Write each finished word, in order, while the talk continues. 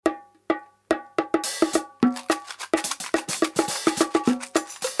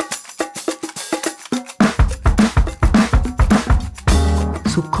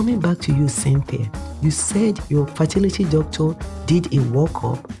So coming back to you, Cynthia, you said your fertility doctor did a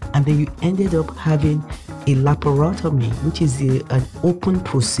workup and then you ended up having a laparotomy, which is an open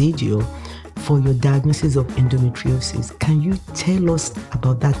procedure for your diagnosis of endometriosis. Can you tell us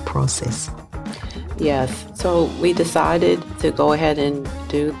about that process? Yes. So we decided to go ahead and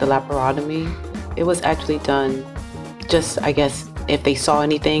do the laparotomy. It was actually done just, I guess, if they saw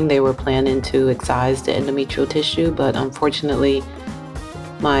anything, they were planning to excise the endometrial tissue, but unfortunately,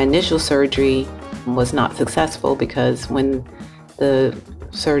 my initial surgery was not successful because when the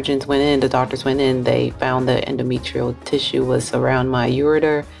surgeons went in, the doctors went in, they found the endometrial tissue was around my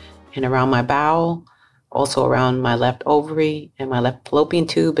ureter and around my bowel, also around my left ovary and my left fallopian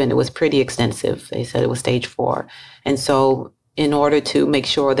tube, and it was pretty extensive. They said it was stage 4. And so in order to make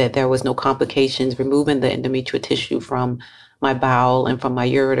sure that there was no complications, removing the endometrial tissue from my bowel and from my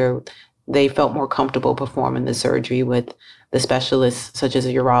ureter, they felt more comfortable performing the surgery with the specialists, such as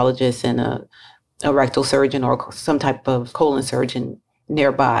a urologist and a rectal surgeon or some type of colon surgeon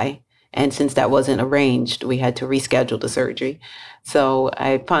nearby. And since that wasn't arranged, we had to reschedule the surgery. So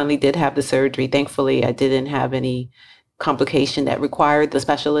I finally did have the surgery. Thankfully, I didn't have any complication that required the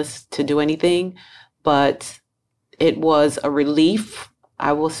specialist to do anything, but it was a relief,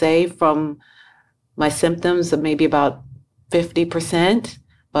 I will say, from my symptoms of maybe about 50%.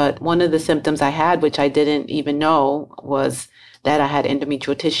 But one of the symptoms I had, which I didn't even know, was that I had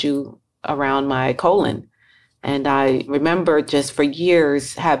endometrial tissue around my colon. And I remember just for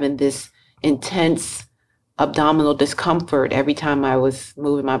years having this intense abdominal discomfort every time I was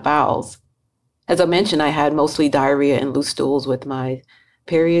moving my bowels. As I mentioned, I had mostly diarrhea and loose stools with my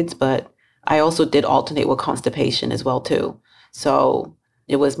periods, but I also did alternate with constipation as well, too. So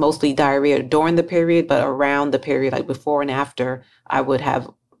it was mostly diarrhea during the period, but around the period, like before and after, I would have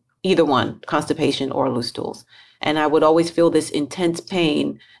either one, constipation or loose stools. And I would always feel this intense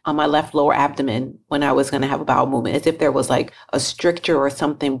pain on my left lower abdomen when I was going to have a bowel movement, as if there was like a stricture or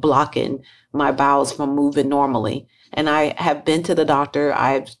something blocking my bowels from moving normally. And I have been to the doctor.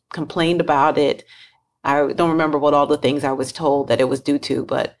 I've complained about it. I don't remember what all the things I was told that it was due to,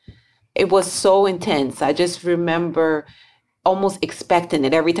 but it was so intense. I just remember almost expecting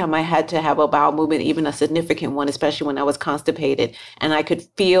it every time I had to have a bowel movement, even a significant one, especially when I was constipated. And I could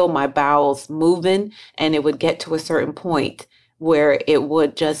feel my bowels moving, and it would get to a certain point where it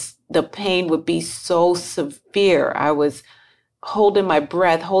would just, the pain would be so severe. I was holding my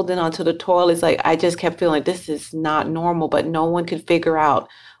breath, holding onto the toilets. Like I just kept feeling this is not normal, but no one could figure out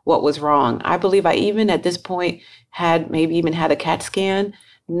what was wrong. I believe I even at this point had maybe even had a CAT scan.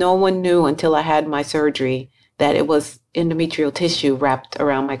 No one knew until I had my surgery that it was endometrial tissue wrapped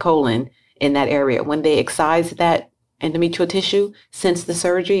around my colon in that area. When they excised that endometrial tissue since the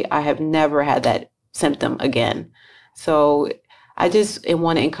surgery, I have never had that symptom again. So I just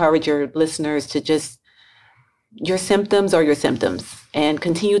want to encourage your listeners to just, your symptoms are your symptoms, and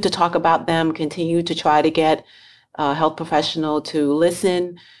continue to talk about them, continue to try to get a health professional to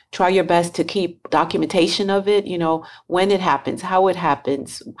listen. Try your best to keep documentation of it, when it happens, how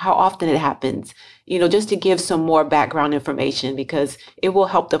often it happens, just to give some more background information, because it will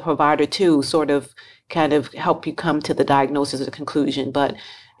help the provider too, kind of help you come to the diagnosis or the conclusion. But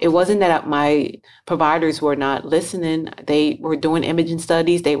it wasn't that my providers were not listening. They were doing imaging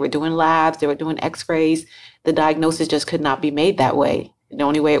studies, they were doing labs, they were doing x-rays. The diagnosis just could not be made that way. The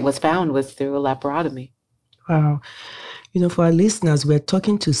only way it was found was through a laparotomy. Wow. For our listeners, we're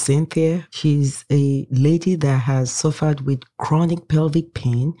talking to Cynthia. She's a lady that has suffered with chronic pelvic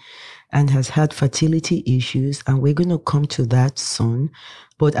pain and has had fertility issues, and we're going to come to that soon.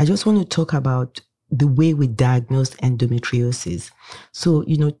 But I just want to talk about the way we diagnose endometriosis. So,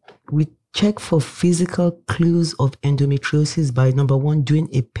 we check for physical clues of endometriosis by, number one, doing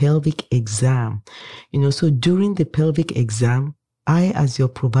a pelvic exam. So during the pelvic exam, I, as your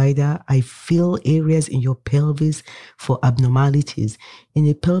provider, I feel areas in your pelvis for abnormalities. In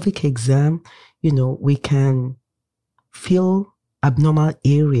a pelvic exam, we can feel abnormal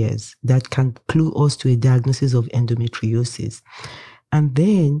areas that can clue us to a diagnosis of endometriosis. And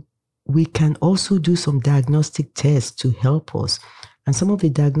then we can also do some diagnostic tests to help us. And some of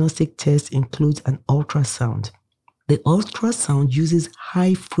the diagnostic tests include an ultrasound. The ultrasound uses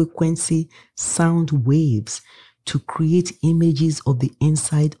high-frequency sound waves to create images of the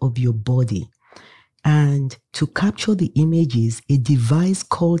inside of your body. And to capture the images, a device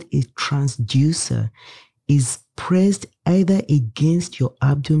called a transducer is pressed either against your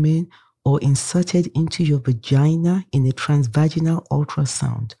abdomen or inserted into your vagina in a transvaginal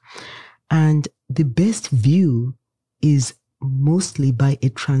ultrasound. And the best view is mostly by a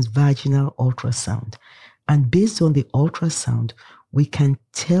transvaginal ultrasound. And based on the ultrasound, we can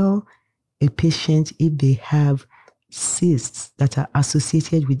tell a patient if they have cysts that are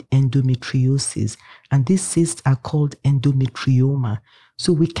associated with endometriosis, and these cysts are called endometrioma.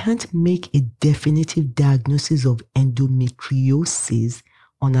 So we can't make a definitive diagnosis of endometriosis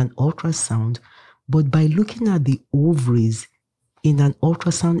on an ultrasound, but by looking at the ovaries in an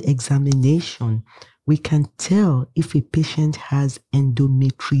ultrasound examination, we can tell if a patient has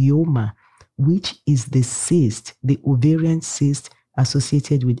endometrioma, which is the cyst, the ovarian cyst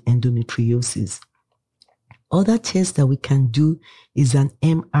associated with endometriosis. Other tests that we can do is an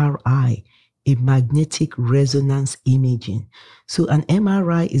MRI, a magnetic resonance imaging. So an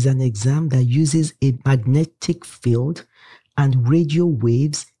MRI is an exam that uses a magnetic field and radio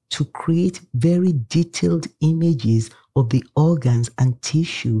waves to create very detailed images of the organs and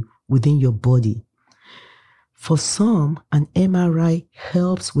tissue within your body. For some, an MRI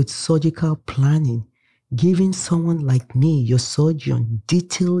helps with surgical planning, giving someone like me, your surgeon,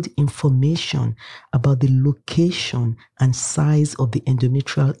 detailed information about the location and size of the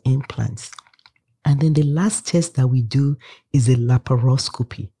endometrial implants. And then the last test that we do is a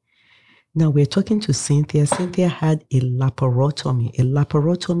laparoscopy. Now we're talking to Cynthia. Cynthia had a laparotomy. A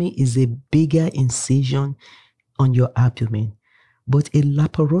laparotomy is a bigger incision on your abdomen. But a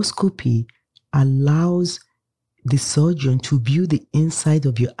laparoscopy allows the surgeon to view the inside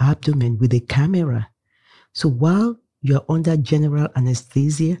of your abdomen with a camera. So while you're under general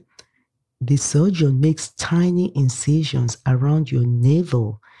anesthesia, the surgeon makes tiny incisions around your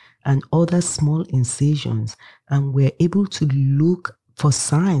navel and other small incisions, and we're able to look for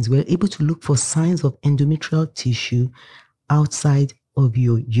signs. We're able to look for signs of endometrial tissue outside of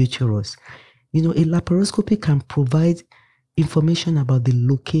your uterus. You know, a laparoscopy can provide information about the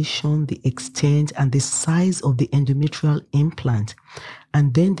location, the extent, and the size of the endometrial implant.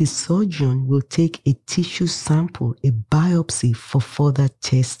 And then the surgeon will take a tissue sample, a biopsy, for further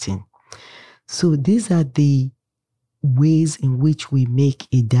testing. So these are the ways in which we make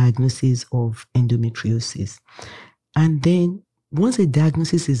a diagnosis of endometriosis. And then once a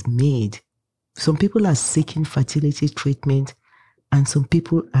diagnosis is made, some people are seeking fertility treatment and some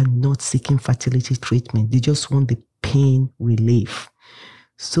people are not seeking fertility treatment. They just want the pain relief.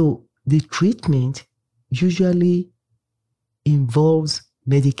 So the treatment usually involves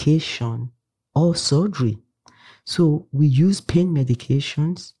medication or surgery. So we use pain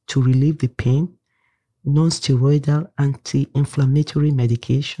medications to relieve the pain, non-steroidal anti-inflammatory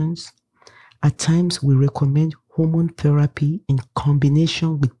medications. At times, we recommend hormone therapy in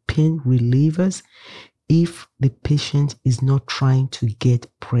combination with pain relievers if the patient is not trying to get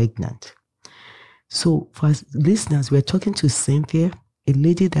pregnant. So for listeners, we're talking to Cynthia, a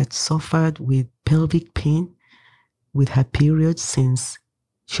lady that suffered with pelvic pain with her period since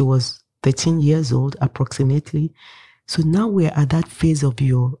she was 13 years old approximately. So now we're at that phase of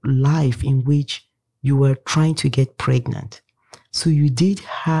your life in which you were trying to get pregnant. So you did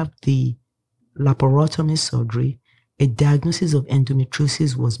have the laparotomy surgery. A diagnosis of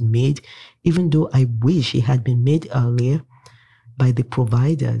endometriosis was made, even though I wish it had been made earlier by the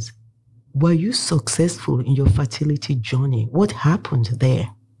providers. Were you successful in your fertility journey? What happened there?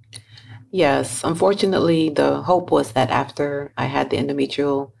 Yes. Unfortunately, the hope was that after I had the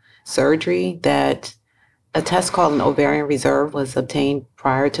endometrial surgery, that a test called an ovarian reserve was obtained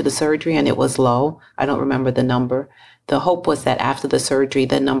prior to the surgery, and it was low. I don't remember the number. The hope was that after the surgery,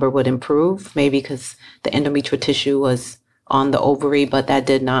 the number would improve, maybe because the endometrial tissue was on the ovary, but that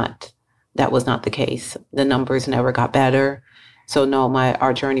was not the case. The numbers never got better. So no,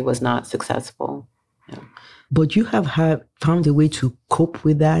 our journey was not successful. Yeah. But you have found a way to cope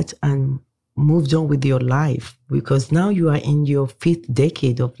with that and moved on with your life, because now you are in your 5th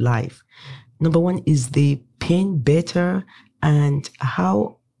decade of life. Number one, is the pain better? And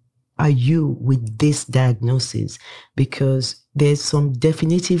how are you with this diagnosis? Because there's some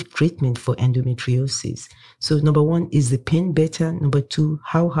definitive treatment for endometriosis. So number one, is the pain better? Number two,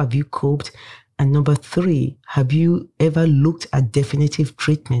 how have you coped? And number three, have you ever looked at definitive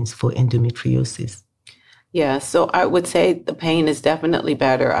treatments for endometriosis? Yeah, so I would say the pain is definitely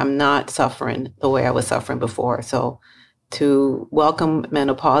better. I'm not suffering the way I was suffering before. So to welcome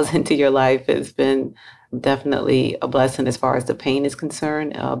menopause into your life has been definitely a blessing as far as the pain is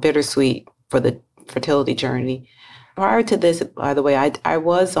concerned, bittersweet for the fertility journey. Prior to this, by the way, I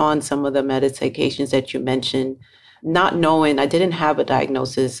was on some of the medications that you mentioned, not knowing, I didn't have a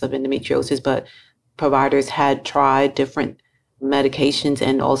diagnosis of endometriosis, but providers had tried different medications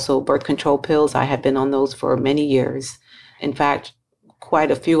and also birth control pills. I had been on those for many years. In fact,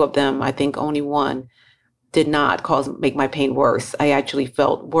 quite a few of them, I think only one, did not make my pain worse. I actually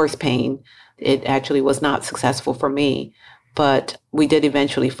felt worse pain. It actually was not successful for me. But we did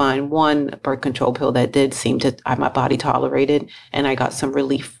eventually find one birth control pill that did seem to my body tolerated, and I got some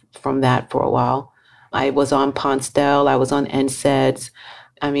relief from that for a while. I was on Ponstel, I was on NSAIDs.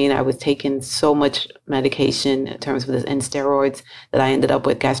 I mean, I was taking so much medication in terms of this and steroids that I ended up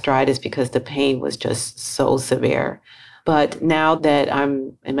with gastritis because the pain was just so severe. But now that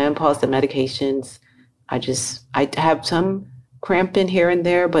I'm in menopause, the medications, I have some cramping here and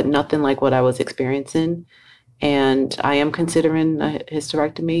there, but nothing like what I was experiencing. And I am considering a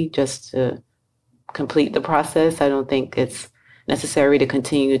hysterectomy just to complete the process. I don't think it's necessary to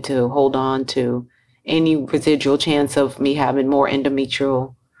continue to hold on to any residual chance of me having more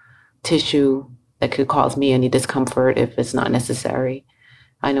endometrial tissue that could cause me any discomfort if it's not necessary.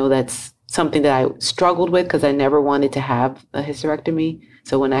 I know that's something that I struggled with because I never wanted to have a hysterectomy.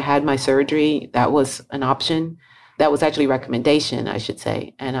 So when I had my surgery, that was an option. That was actually a recommendation, I should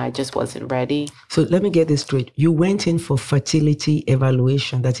say, and I just wasn't ready. So let me get this straight. You went in for fertility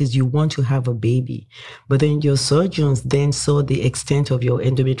evaluation. That is, you want to have a baby. But then your surgeons then saw the extent of your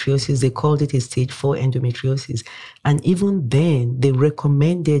endometriosis. They called it a stage 4 endometriosis. And even then, they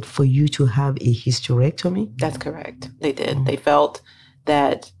recommended for you to have a hysterectomy? That's correct. They did. Mm-hmm. They felt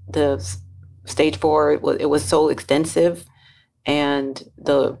that the stage 4, it was so extensive, and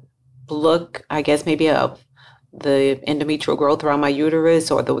the look, I guess, maybe of the endometrial growth around my uterus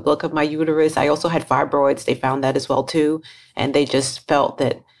or the look of my uterus. I also had fibroids. They found that as well too. And they just felt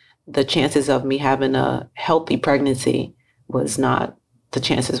that the chances of me having a healthy pregnancy the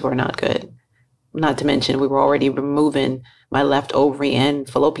chances were not good. Not to mention, we were already removing my left ovary and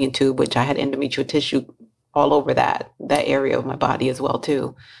fallopian tube, which I had endometrial tissue all over that area of my body as well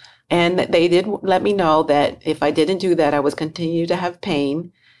too. And they did let me know that if I didn't do that, I would continue to have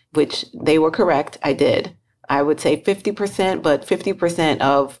pain, which they were correct. I did. I would say 50%, but 50%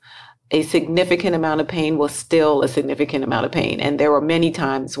 of a significant amount of pain was still a significant amount of pain. And there were many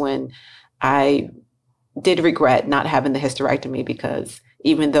times when I did regret not having the hysterectomy because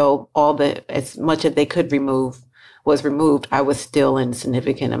even though as much as they could remove was removed, I was still in a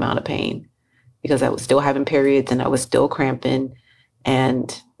significant amount of pain because I was still having periods and I was still cramping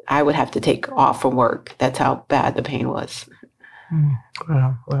and I would have to take off from work. That's how bad the pain was.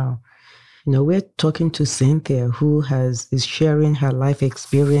 Wow. You know, we're talking to Cynthia, who is sharing her life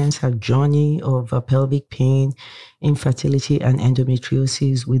experience, her journey of pelvic pain, infertility, and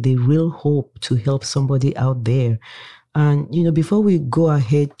endometriosis with a real hope to help somebody out there. And, you know, before we go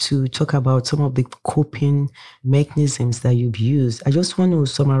ahead to talk about some of the coping mechanisms that you've used, I just want to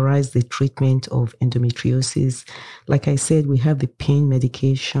summarize the treatment of endometriosis. Like I said, we have the pain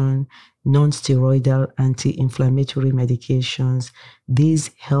medication, non-steroidal anti-inflammatory medications. These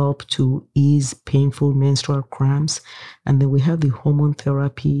help to ease painful menstrual cramps. And then we have the hormone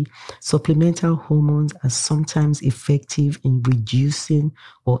therapy. Supplemental hormones are sometimes effective in reducing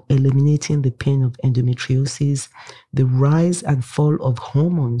or eliminating the pain of endometriosis. The rise and fall of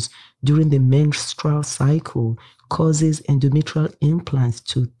hormones during the menstrual cycle causes endometrial implants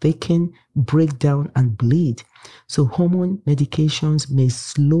to thicken, break down, and bleed. So hormone medications may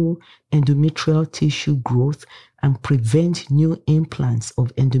slow endometrial tissue growth and prevent new implants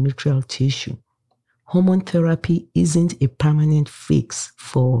of endometrial tissue. Hormone therapy isn't a permanent fix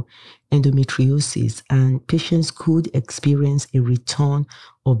for endometriosis, and patients could experience a return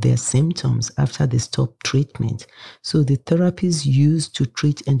of their symptoms after they stop treatment. So the therapies used to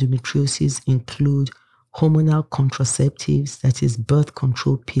treat endometriosis include hormonal contraceptives, that is birth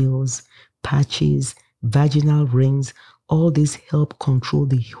control pills, patches, vaginal rings. All these help control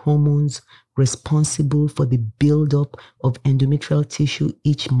the hormones responsible for the buildup of endometrial tissue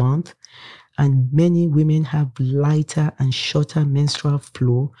each month. And many women have lighter and shorter menstrual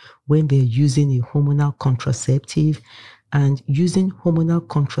flow when they're using a hormonal contraceptive. And using hormonal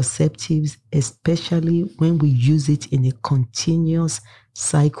contraceptives, especially when we use it in a continuous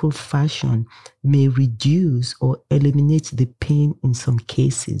cycle fashion, may reduce or eliminate the pain in some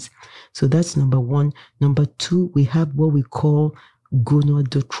cases. So that's number one. Number two, we have what we call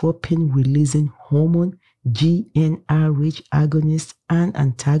gonadotropin releasing hormone, GnRH agonist and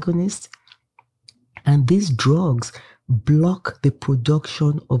antagonist. And these drugs block the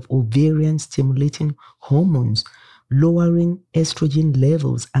production of ovarian stimulating hormones, lowering estrogen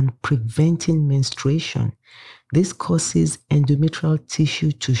levels and preventing menstruation. This causes endometrial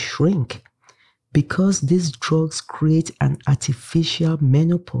tissue to shrink. Because these drugs create an artificial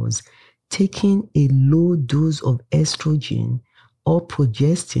menopause, taking a low dose of estrogen or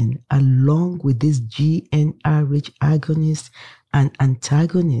progestin along with this GnRH agonist and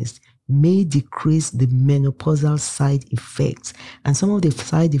antagonist may decrease the menopausal side effects. And some of the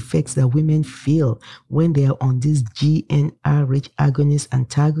side effects that women feel when they are on these GnRH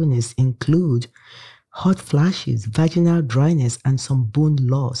agonist-antagonists include hot flashes, vaginal dryness, and some bone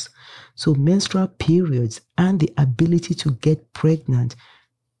loss. So menstrual periods and the ability to get pregnant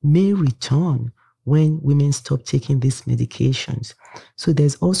may return when women stop taking these medications. So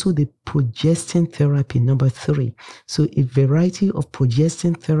there's also the progestin therapy, number 3. So a variety of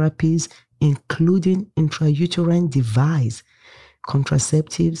progestin therapies, including intrauterine device,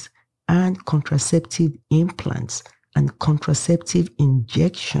 contraceptives, and contraceptive implants, and contraceptive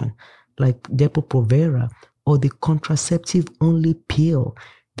injection like Depo-Provera, or the contraceptive-only pill.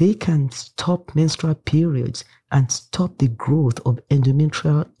 They can stop menstrual periods and stop the growth of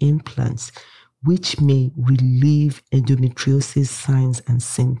endometrial implants, which may relieve endometriosis signs and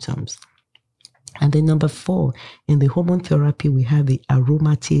symptoms. And then number 4, in the hormone therapy, we have the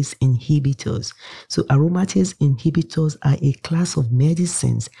aromatase inhibitors. So aromatase inhibitors are a class of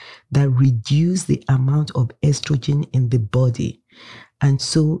medicines that reduce the amount of estrogen in the body. And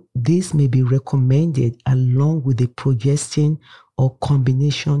so this may be recommended along with the progestin or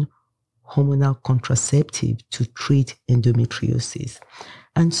combination hormonal contraceptive to treat endometriosis.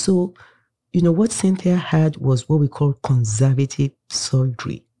 And so, what Cynthia had was what we call conservative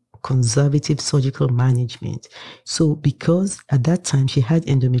surgery, conservative surgical management. So because at that time she had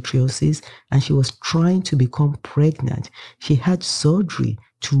endometriosis and she was trying to become pregnant, she had surgery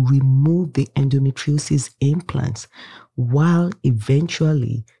to remove the endometriosis implants while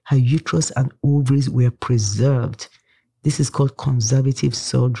eventually her uterus and ovaries were preserved. This is called conservative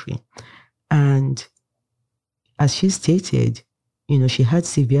surgery. And as she stated, she had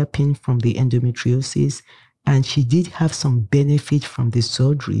severe pain from the endometriosis, and she did have some benefit from the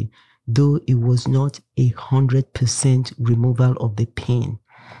surgery, though it was not 100% removal of the pain.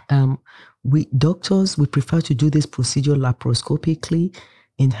 We prefer to do this procedure laparoscopically.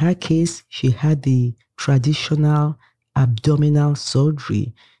 In her case, she had the traditional abdominal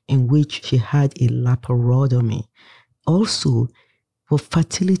surgery in which she had a laparotomy. Also, for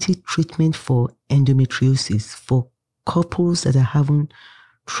fertility treatment for endometriosis, for couples that are having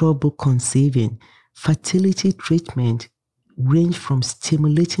trouble conceiving, fertility treatment range from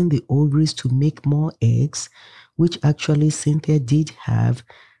stimulating the ovaries to make more eggs, which actually Cynthia did have.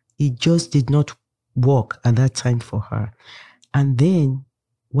 It just did not work at that time for her. And then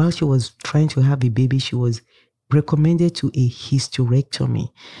while she was trying to have a baby, she was recommended to a hysterectomy.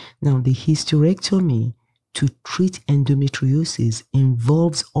 Now, the hysterectomy to treat endometriosis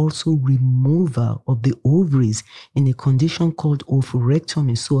involves also removal of the ovaries in a condition called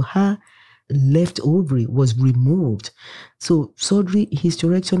oophorectomy. So her left ovary was removed. So surgery,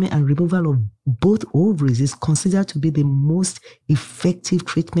 hysterectomy, and removal of both ovaries is considered to be the most effective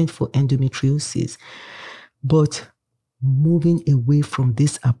treatment for endometriosis. But moving away from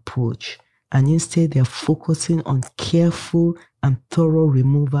this approach, and instead they're focusing on careful and thorough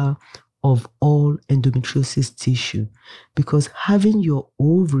removal of all endometriosis tissue, because having your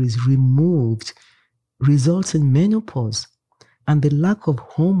ovaries removed results in menopause, and the lack of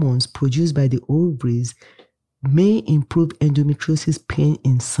hormones produced by the ovaries may improve endometriosis pain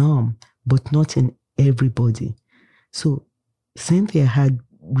in some, but not in everybody. So Cynthia had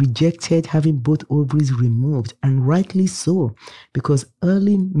rejected having both ovaries removed, and rightly so, because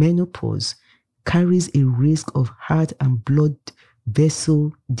early menopause carries a risk of heart and blood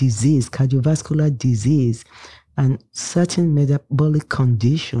vessel disease, cardiovascular disease, and certain metabolic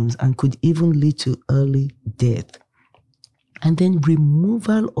conditions, and could even lead to early death. And then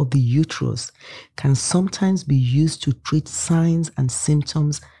removal of the uterus can sometimes be used to treat signs and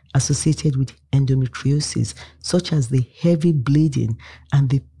symptoms associated with endometriosis, such as the heavy bleeding and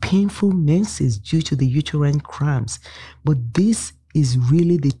the painful menses due to the uterine cramps. But this is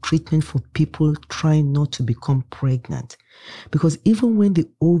really the treatment for people trying not to become pregnant. Because even when the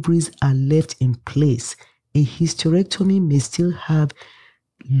ovaries are left in place, a hysterectomy may still have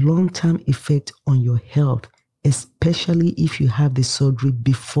long-term effect on your health, especially if you have the surgery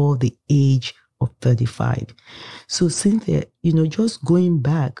before the age of 35. So Cynthia, just going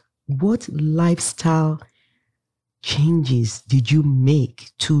back, what lifestyle changes did you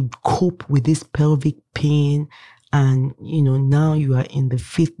make to cope with this pelvic pain? And, now you are in the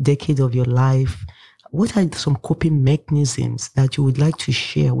 5th decade of your life. What are some coping mechanisms that you would like to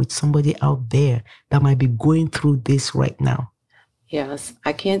share with somebody out there that might be going through this right now? Yes,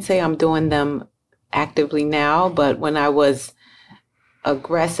 I can't say I'm doing them actively now, but when I was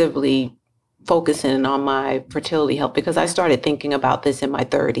aggressively focusing on my fertility health, because I started thinking about this in my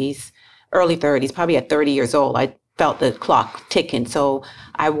 30s, early 30s, probably at 30 years old, I felt the clock ticking. So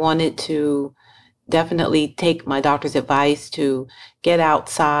I wanted to definitely take my doctor's advice to get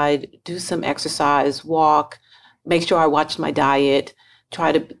outside, do some exercise, walk, make sure I watched my diet,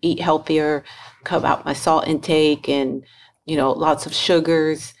 try to eat healthier, cut out my salt intake and, lots of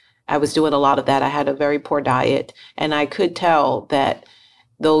sugars. I was doing a lot of that. I had a very poor diet, and I could tell that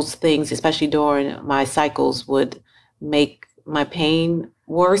those things, especially during my cycles, would make my pain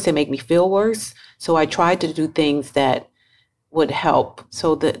worse and make me feel worse. So I tried to do things that would help.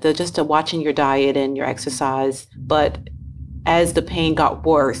 So the just watching your diet and your exercise. But as the pain got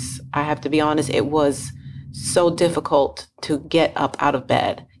worse, I have to be honest, it was so difficult to get up out of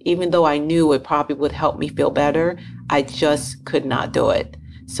bed. Even though I knew it probably would help me feel better, I just could not do it.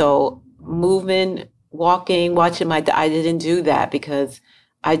 So moving, walking, watching I didn't do that because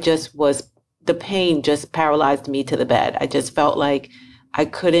the pain just paralyzed me to the bed. I just felt like I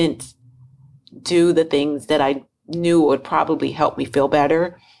couldn't do the things that I knew would probably help me feel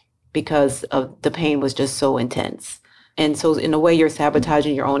better because of the pain was just so intense. And so in a way, you're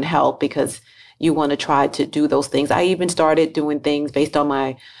sabotaging your own health because you want to try to do those things. I even started doing things based on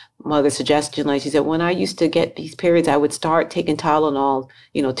my mother's suggestion. Like she said, when I used to get these periods, I would start taking Tylenol,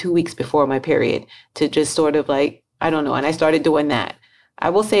 2 weeks before my period to just sort of like, I don't know. And I started doing that. I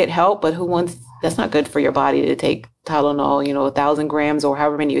will say it helped, but that's not good for your body to take Tylenol, 1,000 grams or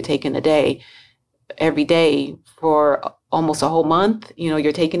however many you're taking a day, every day for almost a whole month.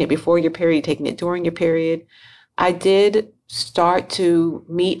 You're taking it before your period, you're taking it during your period. I did start to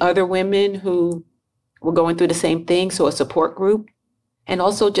meet other women who were going through the same thing, so a support group, and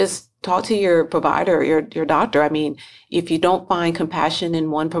also just talk to your provider, your doctor. I mean, if you don't find compassion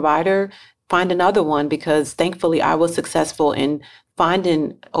in one provider, find another one, because thankfully I was successful in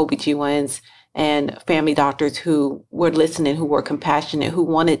finding OBGYNs and family doctors who were listening, who were compassionate, who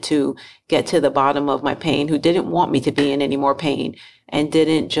wanted to get to the bottom of my pain, who didn't want me to be in any more pain and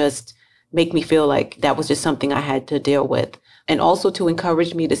didn't just make me feel like that was just something I had to deal with. And also to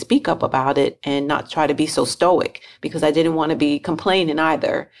encourage me to speak up about it and not try to be so stoic, because I didn't want to be complaining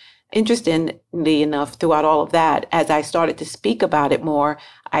either. Interestingly enough, throughout all of that, as I started to speak about it more,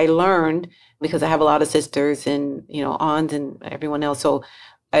 I learned, because I have a lot of sisters and, aunts and everyone else. So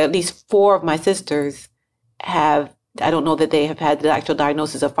at least 4 of my sisters I don't know that they have had the actual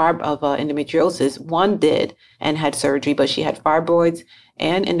diagnosis of endometriosis. One did and had surgery, but she had fibroids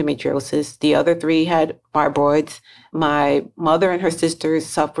and endometriosis. The other 3 had fibroids. My mother and her sisters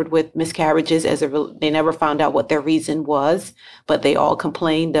suffered with miscarriages they never found out what their reason was, but they all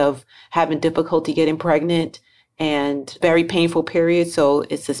complained of having difficulty getting pregnant and very painful periods. So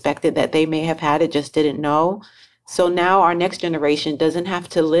it's suspected that they may have had it, just didn't know. So now our next generation doesn't have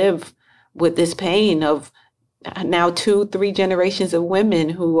to live with this pain of now 2-3 generations of women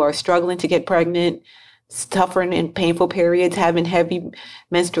who are struggling to get pregnant, suffering in painful periods, having heavy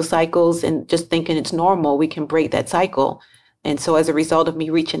menstrual cycles, and just thinking it's normal. We can break that cycle. And so as a result of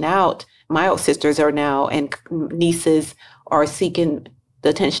me reaching out, my sisters are now, and nieces are seeking the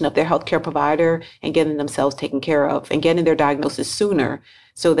attention of their healthcare provider and getting themselves taken care of and getting their diagnosis sooner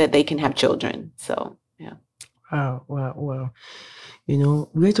so that they can have children. So, yeah. Wow.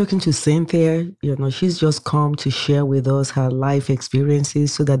 We're talking to Cynthia. She's just come to share with us her life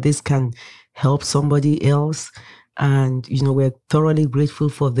experiences so that this can help somebody else. And, we're thoroughly grateful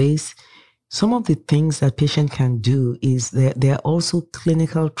for this. Some of the things that patient can do is that there are also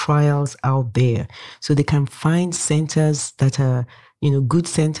clinical trials out there. So they can find centers that are, good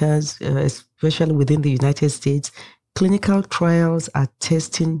centers, especially within the United States. Clinical trials are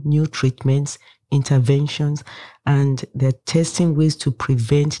testing new treatments, interventions, and they're testing ways to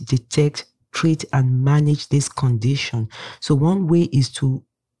prevent, detect, treat, and manage this condition. So one way is to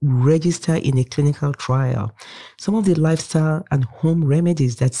register in a clinical trial. Some of the lifestyle and home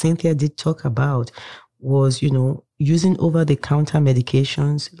remedies that Cynthia did talk about was, using over-the-counter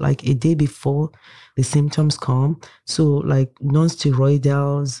medications like a day before the symptoms come. So like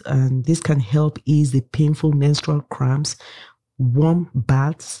non-steroidals, and this can help ease the painful menstrual cramps. Warm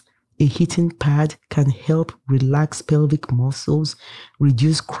baths, a heating pad can help relax pelvic muscles,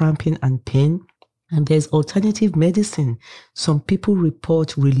 reduce cramping and pain. And there's alternative medicine. Some people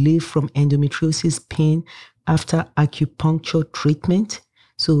report relief from endometriosis pain after acupuncture treatment.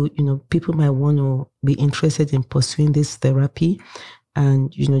 So, people might want to be interested in pursuing this therapy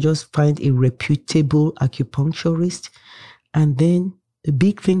and, just find a reputable acupuncturist. And then The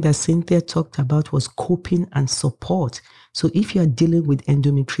big thing that Cynthia talked about was coping and support. So if you are dealing with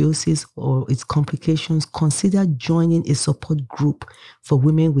endometriosis or its complications, consider joining a support group for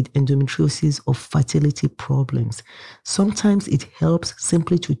women with endometriosis or fertility problems. Sometimes it helps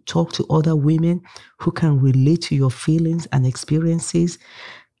simply to talk to other women who can relate to your feelings and experiences.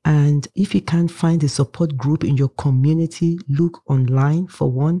 And if you can't find a support group in your community, look online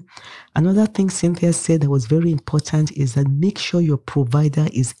for one. Another thing Cynthia said that was very important is that make sure your provider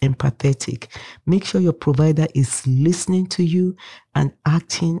is empathetic. Make sure your provider is listening to you and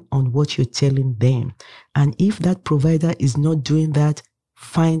acting on what you're telling them. And if that provider is not doing that,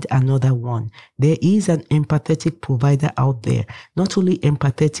 find another one. There is an empathetic provider out there. Not only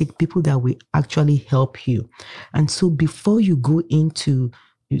empathetic, people that will actually help you. And so before you go into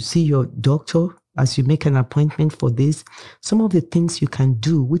you see your doctor as you make an appointment for this, some of the things you can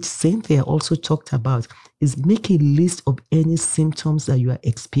do, which Cynthia also talked about, is make a list of any symptoms that you are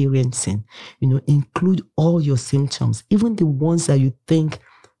experiencing. Include all your symptoms, even the ones that you think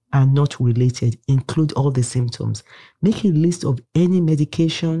are not related. Include all the symptoms. Make a list of any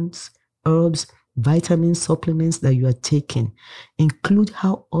medications, herbs, vitamin supplements that you are taking. Include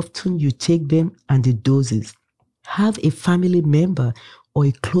how often you take them and the doses. Have a family member or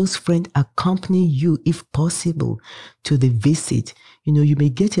a close friend accompany you, if possible, to the visit. You may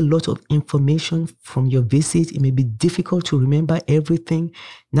get a lot of information from your visit. It may be difficult to remember everything.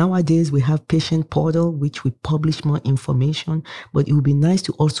 Nowadays, we have Patient Portal, which we publish more information, but it would be nice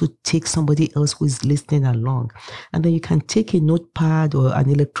to also take somebody else who is listening along. And then you can take a notepad or an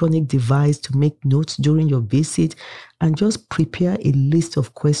electronic device to make notes during your visit and just prepare a list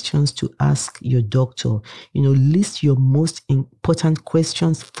of questions to ask your doctor. List your most important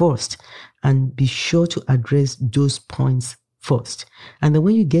questions first and be sure to address those points first. And then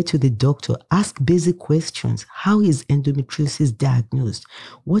when you get to the doctor, ask basic questions. How is endometriosis diagnosed?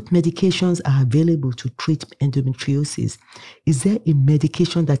 What medications are available to treat endometriosis? Is there a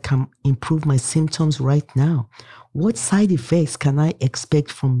medication that can improve my symptoms right now? What side effects can I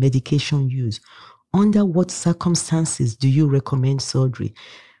expect from medication use? Under what circumstances do you recommend surgery?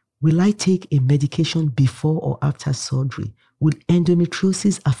 Will I take a medication before or after surgery? Will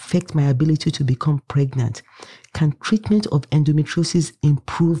endometriosis affect my ability to become pregnant? Can treatment of endometriosis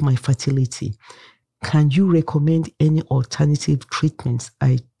improve my fertility? Can you recommend any alternative treatments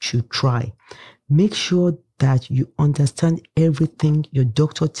I should try? Make sure that you understand everything your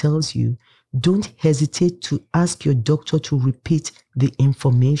doctor tells you. Don't hesitate to ask your doctor to repeat the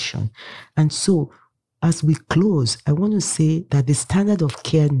information. And so, as we close, I want to say that the standard of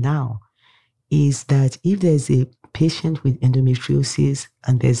care now is that if there's a patient with endometriosis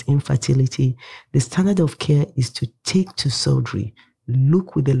and there's infertility, the standard of care is to take to surgery,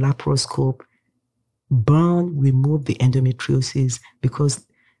 look with the laparoscope, remove the endometriosis, because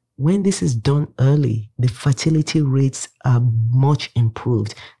when this is done early, the fertility rates are much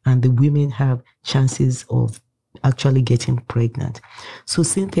improved and the women have chances of actually getting pregnant. So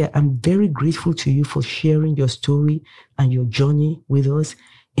Cynthia, I'm very grateful to you for sharing your story and your journey with us.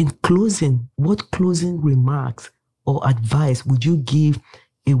 In closing, what closing remarks or advice would you give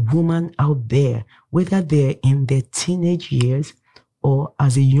a woman out there, whether they're in their teenage years or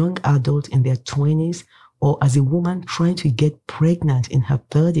as a young adult in their 20s, or as a woman trying to get pregnant in her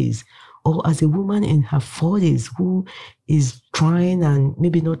 30s, or as a woman in her 40s who is trying and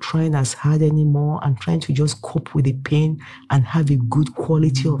maybe not trying as hard anymore and trying to just cope with the pain and have a good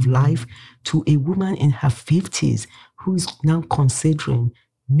quality of life, to a woman in her 50s who's now considering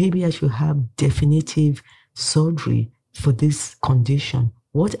maybe I should have definitive surgery for this condition.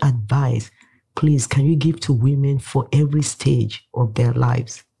 What advice, please, can you give to women for every stage of their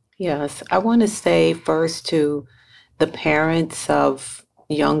lives? Yes, I want to say first to the parents of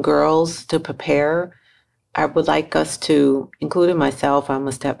young girls to prepare. I would like us to, including myself, I'm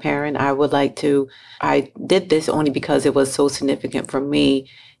a step parent. I did this only because it was so significant for me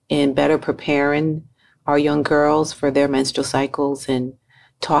in better preparing our young girls for their menstrual cycles and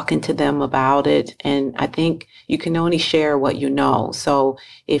talking to them about it. And I think you can only share what you know. So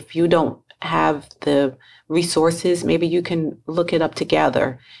if you don't have the resources, maybe you can look it up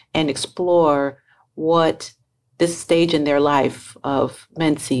together and explore what this stage in their life of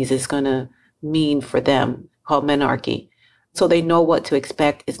menses is going to mean for them, called menarche. So they know what to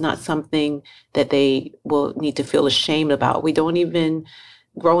expect. It's not something that they will need to feel ashamed about. We don't even,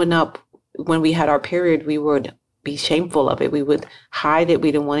 growing up, when we had our period, we would be shameful of it. We would hide it.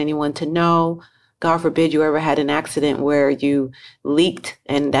 We didn't want anyone to know. God forbid you ever had an accident where you leaked.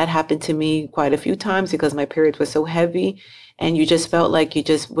 And that happened to me quite a few times because my periods were so heavy. And you just felt like you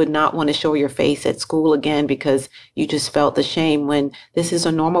just would not want to show your face at school again because you just felt the shame when this is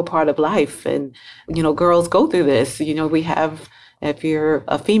a normal part of life. And, girls go through this. We have, if you're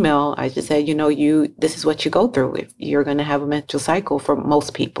a female, I just said, this is what you go through. If you're going to have a menstrual cycle for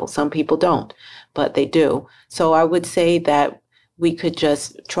most people. Some people don't, but they do. So I would say that we could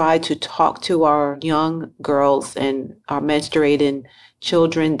just try to talk to our young girls and our menstruating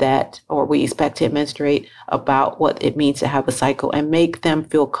children or we expect to menstruate about what it means to have a cycle and make them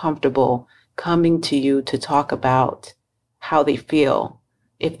feel comfortable coming to you to talk about how they feel,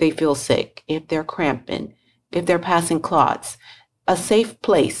 if they feel sick, if they're cramping, if they're passing clots, a safe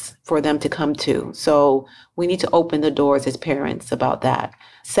place for them to come to. So we need to open the doors as parents about that.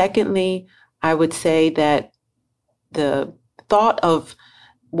 Secondly, I would say that the thought of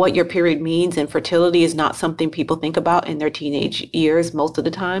what your period means and fertility is not something people think about in their teenage years most of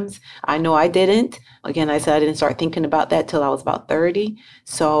the times. I know I didn't. Again, I said I didn't start thinking about that till I was about 30.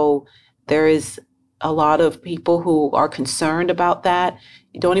 So there is a lot of people who are concerned about that.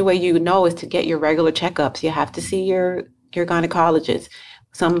 The only way you know is to get your regular checkups. You have to see your gynecologist.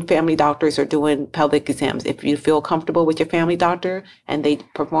 Some family doctors are doing pelvic exams. If you feel comfortable with your family doctor and they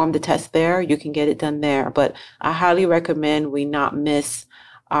perform the test there, you can get it done there. But I highly recommend we not miss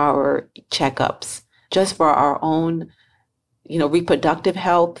our checkups just for our own, reproductive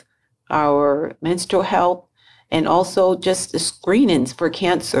health, our menstrual health, and also just the screenings for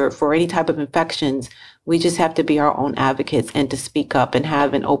cancer, for any type of infections. We just have to be our own advocates and to speak up and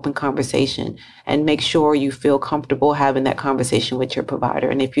have an open conversation and make sure you feel comfortable having that conversation with your provider.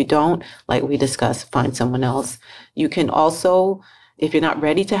 And if you don't, like we discussed, find someone else. You can also, if you're not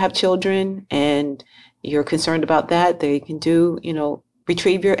ready to have children and you're concerned about that, they can do,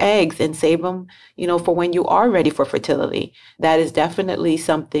 retrieve your eggs and save them, for when you are ready for fertility. That is definitely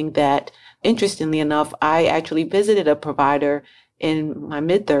something that, interestingly enough, I actually visited a provider in my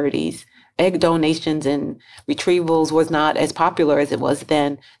mid-30s. Egg donations and retrievals was not as popular as it was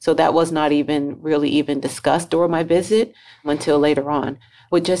then. So that was not even discussed during my visit until later on.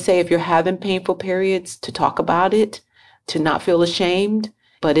 Would just say if you're having painful periods, to talk about it, to not feel ashamed,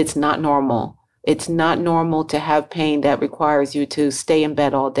 but it's not normal. It's not normal to have pain that requires you to stay in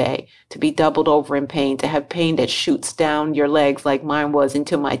bed all day, to be doubled over in pain, to have pain that shoots down your legs like mine was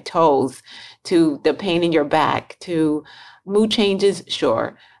into my toes, to the pain in your back, to mood changes,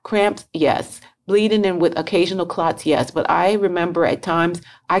 sure. Cramps, yes. Bleeding and with occasional clots, yes. But I remember at times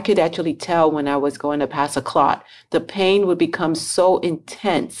I could actually tell when I was going to pass a clot. The pain would become so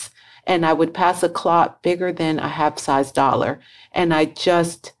intense and I would pass a clot bigger than a half-sized dollar. And I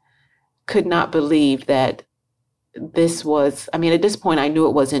just could not believe that this was, at this point I knew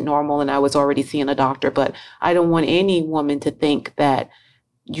it wasn't normal and I was already seeing a doctor, but I don't want any woman to think that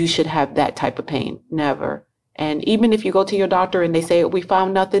you should have that type of pain. Never. And even if you go to your doctor and they say, we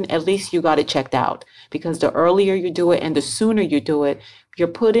found nothing, at least you got it checked out. Because the earlier you do it and the sooner you do it, you're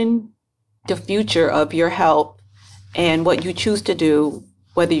putting the future of your health and what you choose to do,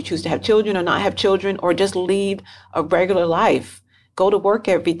 whether you choose to have children or not have children, or just lead a regular life. Go to work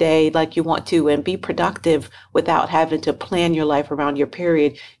every day like you want to and be productive without having to plan your life around your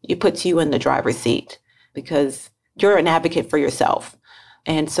period. It puts you in the driver's seat because you're an advocate for yourself.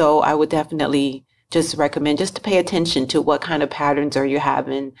 And so I would definitely just recommend just to pay attention to what kind of patterns are you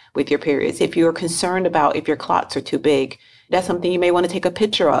having with your periods. If you're concerned about if your clots are too big, that's something you may want to take a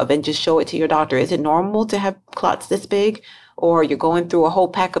picture of and just show it to your doctor. Is it normal to have clots this big? Or you're going through a whole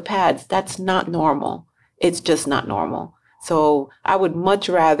pack of pads? That's not normal. It's just not normal. So I would much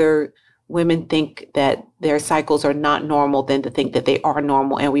rather women think that their cycles are not normal than to think that they are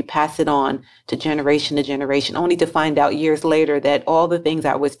normal. And we pass it on to generation, only to find out years later that all the things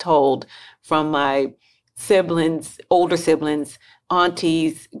I was told from my siblings, older siblings,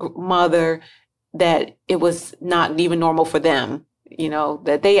 aunties, mother, that it was not even normal for them,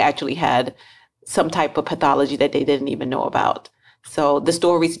 that they actually had some type of pathology that they didn't even know about. So the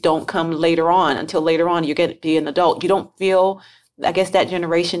stories don't come later on. Until later on, you get to be an adult. You don't feel, I guess that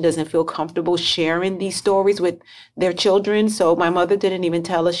generation doesn't feel comfortable sharing these stories with their children. So my mother didn't even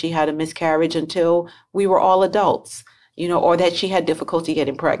tell us she had a miscarriage until we were all adults, or that she had difficulty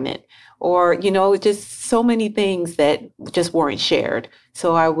getting pregnant, or, just so many things that just weren't shared.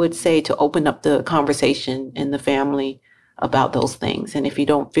 So I would say to open up the conversation in the family about those things. And if you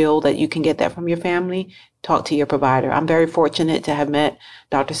don't feel that you can get that from your family, talk to your provider. I'm very fortunate to have met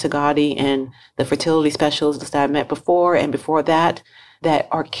Dr. Sagati and the fertility specialist that I met before. And before that, that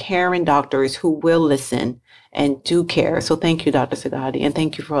are caring doctors who will listen and do care. So thank you, Dr. Sagadi, and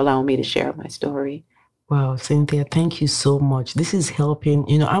thank you for allowing me to share my story. Wow, Cynthia, thank you so much. This is helping.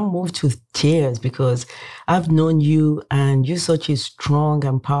 I'm moved to tears because I've known you and you're such a strong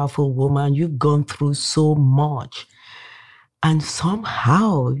and powerful woman. You've gone through so much. And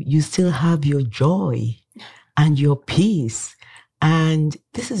somehow you still have your joy and your peace. And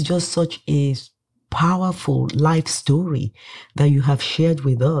this is just such a powerful life story that you have shared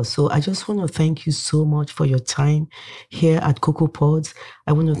with us. So I just want to thank you so much for your time here at Cocoa Pods.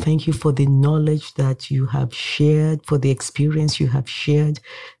 I want to thank you for the knowledge that you have shared, for the experience you have shared,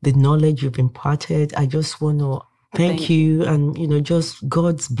 the knowledge you've imparted. I just want to thank you. And, just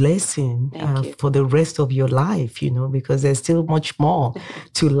God's blessing for the rest of your life, because there's still much more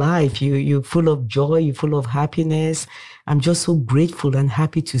to life. You're full of joy, you're full of happiness. I'm just so grateful and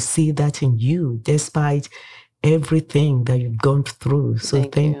happy to see that in you, despite everything that you've gone through. So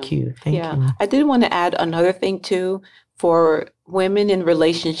thank you. Thank you. I did want to add another thing too, for women in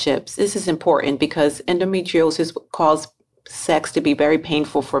relationships. This is important because endometriosis caused sex to be very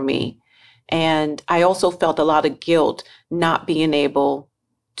painful for me. And I also felt a lot of guilt not being able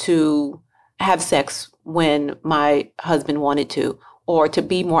to have sex when my husband wanted to, or to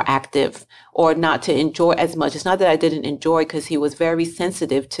be more active, or not to enjoy as much. It's not that I didn't enjoy, because he was very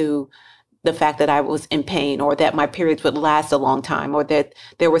sensitive to the fact that I was in pain, or that my periods would last a long time, or that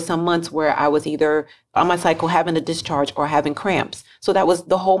there were some months where I was either on my cycle having a discharge or having cramps. So that was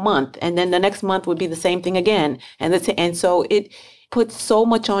the whole month. And then the next month would be the same thing again. And so it puts so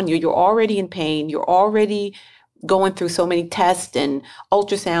much on you. You're already in pain. You're already going through so many tests and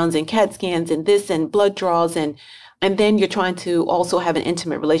ultrasounds and CAT scans and this and blood draws. And then you're trying to also have an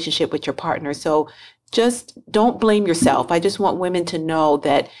intimate relationship with your partner. So just don't blame yourself. I just want women to know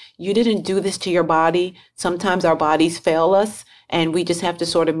that you didn't do this to your body. Sometimes our bodies fail us, and we just have to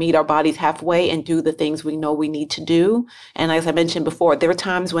sort of meet our bodies halfway and do the things we know we need to do. And as I mentioned before, there are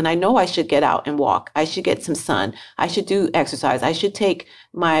times when I know I should get out and walk. I should get some sun. I should do exercise. I should take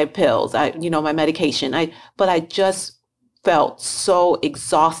my pills, my medication. But I just felt so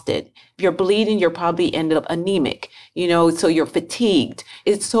exhausted. If you're bleeding, you're probably ended up anemic, so you're fatigued.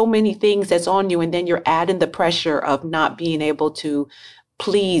 It's so many things that's on you. And then you're adding the pressure of not being able to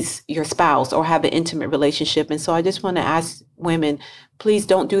please your spouse or have an intimate relationship. And so I just want to ask women, please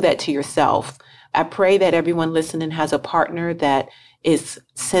don't do that to yourself. I pray that everyone listening has a partner that is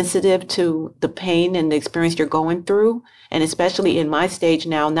sensitive to the pain and the experience you're going through. And especially in my stage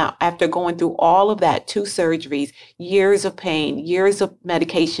now after going through all of that, 2 surgeries, years of pain, years of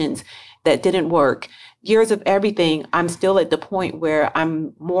medications that didn't work, years of everything, I'm still at the point where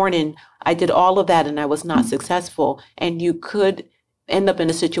I'm mourning. I did all of that and I was not successful. And you could end up in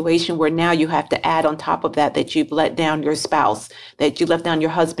a situation where now you have to add on top of that you've let down your spouse, that you let down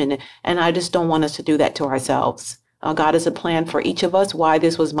your husband. And I just don't want us to do that to ourselves. God has a plan for each of us. Why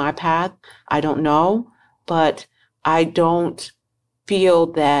this was my path, I don't know. But I don't feel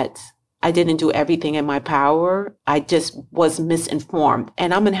that I didn't do everything in my power. I just was misinformed.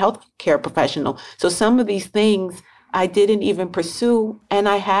 And I'm a healthcare professional. So some of these things I didn't even pursue. And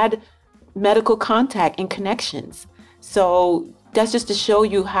I had medical contact and connections. So that's just to show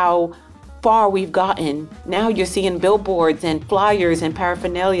you how far we've gotten. Now you're seeing billboards and flyers and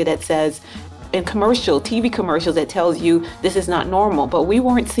paraphernalia that says, and TV commercials that tells you this is not normal. But we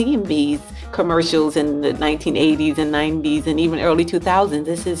weren't seeing these commercials in the 1980s and 90s and even early 2000s.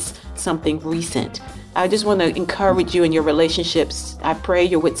 This is something recent. I just want to encourage you in your relationships. I pray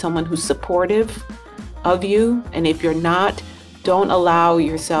you're with someone who's supportive of you. And if you're not, don't allow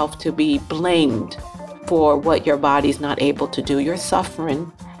yourself to be blamed for what your body's not able to do. You're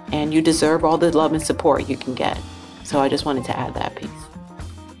suffering and you deserve all the love and support you can get. So I just wanted to add that piece.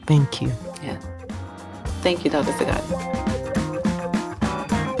 Thank you. Yeah. Thank you, Dr. Sagadi.